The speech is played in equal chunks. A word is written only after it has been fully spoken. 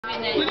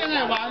รู้ยังไง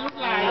วะลูก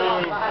ลาย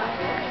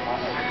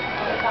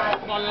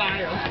บอลลาย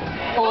เหรอ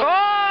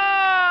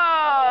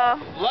Oh!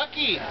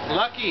 Lucky.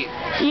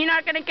 You're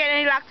not gonna get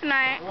any luck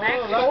tonight.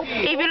 Lucky.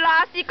 If you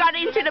lost, you got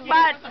into the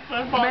butt.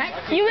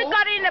 You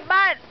got in the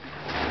butt.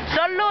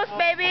 Don't lose,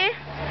 baby.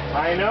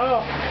 I know.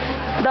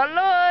 Don't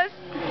lose.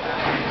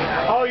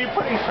 Oh, you're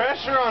putting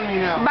pressure on me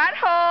now.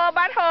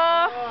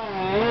 Butthole.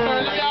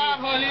 Hurry up.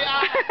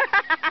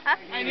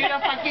 I need a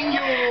fucking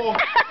you.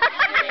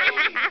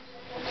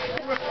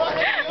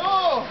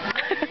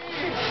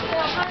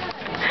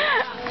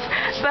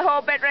 The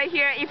whole bet right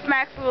here. If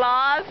Max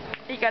lost,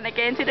 you're gonna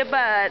get into the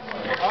butt.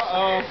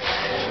 Uh-oh.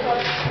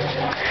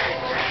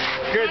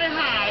 Good.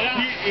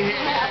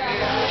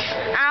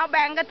 เอาแบ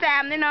งก์ก็แจ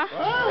มนี่เนาะ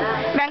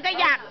แบงก์ก็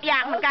อยา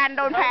กเหมือนกันโ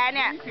ดนแพ้เ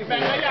นี่ย แบ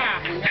งก์ก็อยาก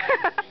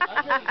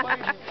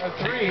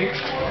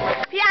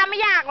พี่อาร์มไม่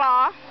อยากเหรอ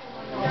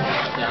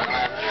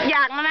อย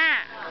ากนะน่ะ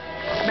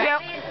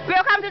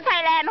Welcome to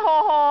Thailand โฮ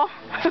โฮ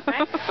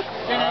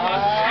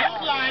ลู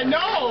กลาย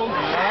no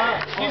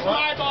it's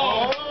my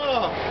ball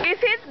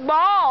It's his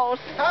balls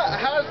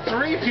How does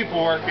 3 people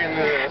work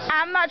into this?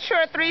 I'm not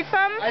sure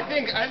threesome I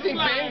think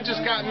Bang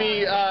just got me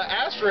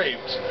ass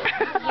raped.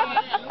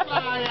 ลูกล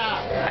ายอ่ะ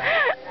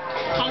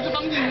เขาจะ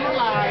ต้องยิงลูก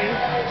ลาย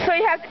So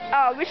you have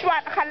which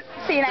one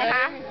สีไหนค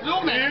ะ ลู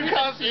กไหน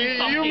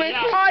You make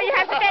Oh you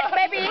have to get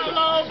baby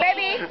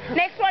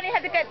next one you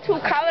have to get 2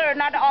 color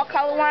not all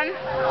color one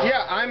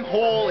Yeah, I'm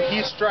whole,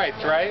 he's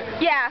striped, right?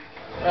 Yeah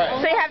Right.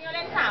 So you have เ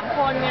ล่น3 ค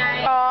นไง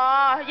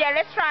Oh yeah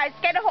let's try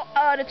get the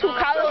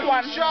 2 colors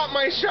one You shot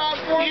my shot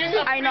for me.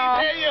 I know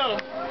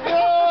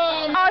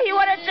Oh he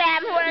wanna jam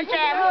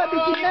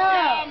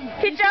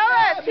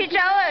He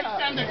jealous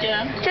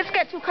Just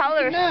get 2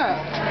 colors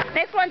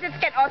Next one just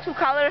get all 2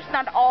 colors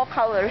not all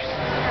colors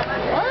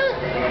What?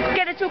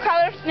 Get the 2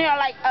 colors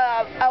like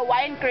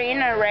white and green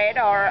and red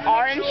or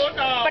orange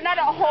but not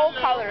a whole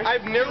colors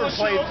I've never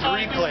played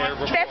 3-player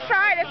before. Let's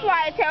try that's why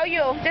I tell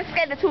you just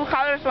get the 2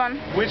 colors one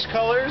Which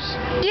colors?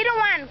 Either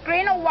one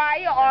green or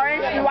white or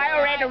orange and white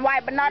or red and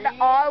white but not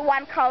all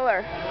one color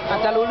อาจ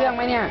จะรู้เรื่องไห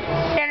มเนี่ย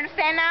You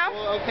understand now?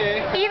 Well, okay.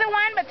 Either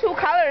one but 2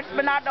 colors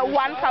but not the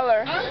one color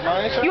My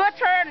turn? Your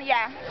turn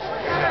yeah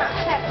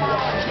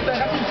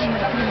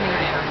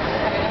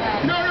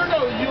No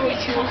you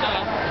choose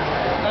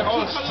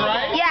Oh,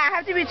 striped? Yeah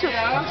have to be 2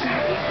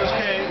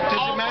 Okay.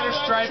 Does it matter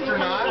striped or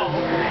not?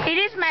 It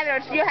is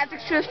matters you have to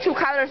choose 2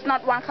 colors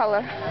not 1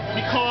 color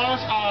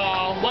because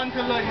one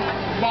color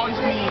ball is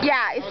me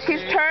Yeah it's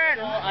his turn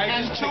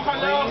and 2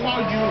 color for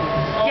you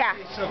Yeah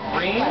So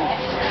green?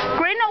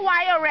 Green or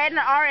white or red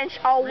and orange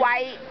or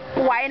white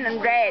and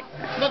red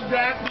not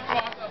black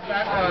because of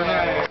black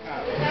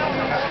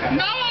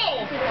No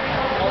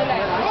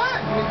What?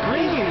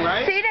 Green,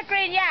 right? See the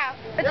green yeah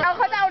เ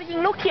ขาจะเอายิง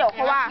ลูกเขียวเข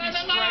าว่า ไม่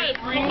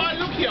บ้าน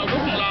ลูกเขียวลู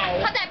กของเรา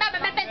เข้าใจป่ะ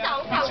มันเป็น2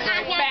อั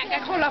นไง แบ่งกั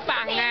นคนละ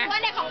ฝั่งไง ว่า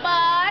เนี่ยของเ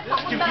บิร์ดขอ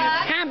งคุณเบิร์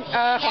ด ห้าม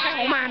ของใคร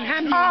ของมันห้า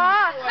มยิ อ๋ ง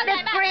อ the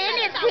green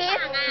is his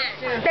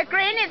the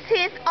green is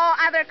his all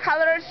other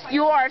colors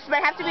yours but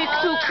have to be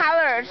 2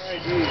 colors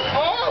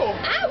Oh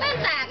อ้าวแว่น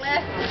แตกเลย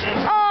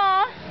Oh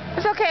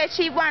it's okay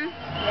cheap one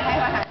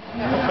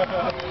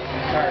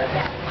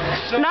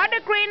So not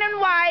the green and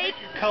white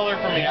color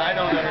for me. I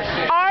don't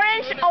understand.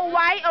 orange or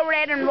white or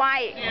red and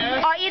white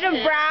or either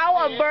brown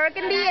or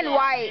burgundy and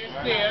white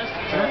yes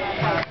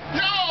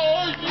No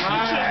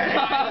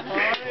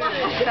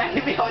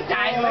ไม่เข้าใจ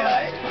เล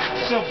ย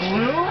So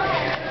blue?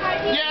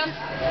 Yes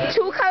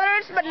 2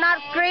 colors but not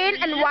green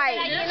and white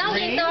ต้อง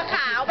ยิงตัวข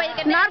าวไป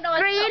กัน not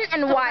green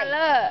and white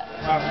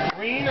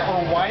Green or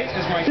white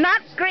is my.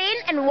 not green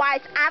and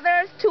white other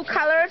 2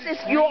 colors is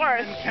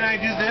yours Can I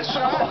do this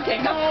shot? โอเค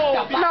ครับ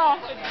no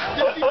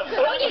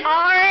ต้องยิง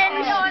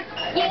orange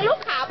ยิงลูก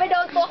ขาวไปโด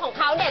นตัวของเ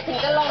ขาเนี่ยถึง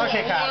จะลงอย่าง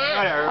Okay, เงี้ย Kat.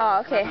 Whatever. Oh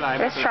okay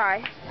let's try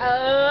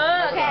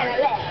แค่นั้น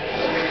แหละ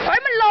เฮ้ย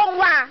มันลง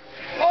ว่ะ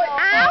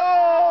อ้าว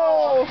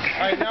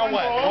Alright, now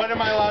what? What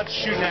am I allowed to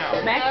shoot now?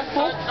 แม็ก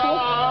ฟุก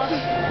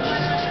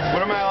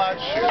What am I allowed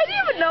to shoot? I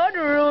didn't even know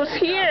the rules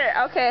here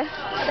โอเค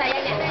แต่ยั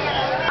งเนี่ย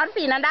อัน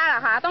สีนั้นได้เหร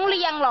อคะต้องเ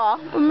รียงเหรอ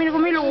ไ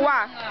ม่รู้ว่ะ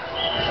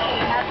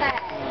แล้วแต่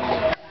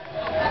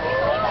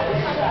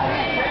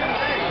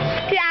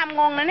พี่อาร์ม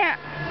งงนะเนี่ย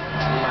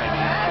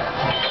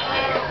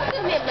คื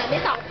อเหมือนมี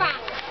2 ฝั่ง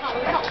ของ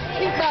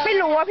พี่เบิร์ด ไม่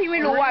รู้ว่าพี่ไ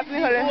ม่รู้อ่ะพี่ไ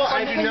ม่เคยเลย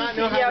I do not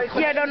know how to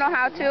play. Yeah don't know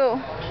how to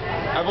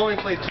I've only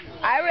played 2.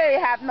 I really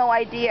have no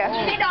idea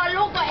ที่โดน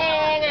ลูกตัวเอ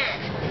งอ่ะ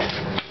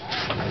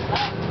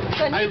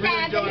ส่วนที่แจ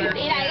มจะอยู่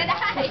สีไหนก็ได้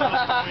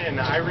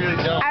I really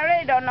don't. I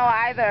really don't know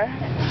either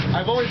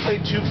I've only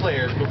played 2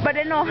 players, but but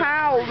I know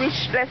how which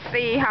let's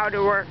see how to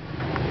work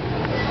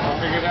I'll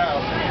figure it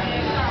out.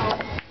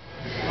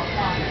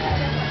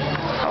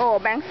 โอ้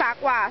แบงค์ซัก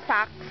ว่ะ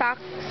ซั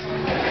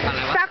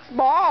ก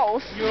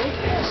balls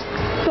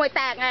ห่วยแ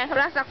ตกไงเขา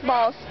เรียกซัก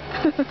balls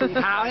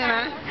เท้าใช่ไหม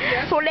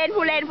ผู้เล่น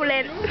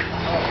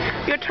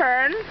your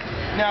turn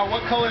Now,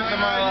 what colors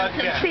am I allowed to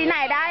get? สีไหน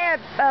ได้อะ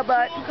เบิ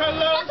ร์ด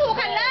ก็ถูก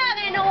คันเลอร์ไ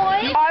ง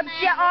All,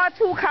 yeah, all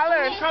two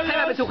colors. ให้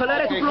มันเป็นทูคัลเลอร์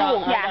ได้ทุก Okay, ลู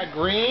ก I got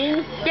green.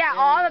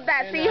 Yeah, all of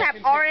that. So you have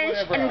orange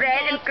and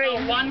red and green.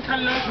 One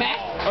color.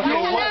 Okay,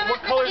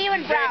 what colors do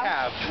Even they brown.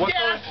 have? What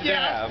colors do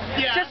they have?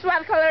 Yeah. Just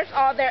one colors.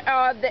 All their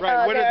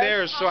Right, what are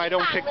theirs so I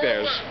don't pick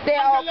theirs? They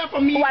all color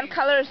for me. one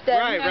colors. Then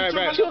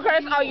Right. two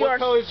colors are What yours.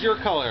 color is your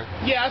color?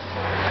 Yes.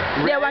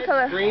 They're one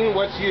color. Green,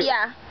 what's you?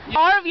 Yeah,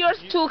 all of yours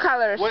two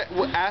colors. What,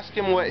 ask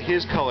him what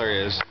his color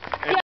is.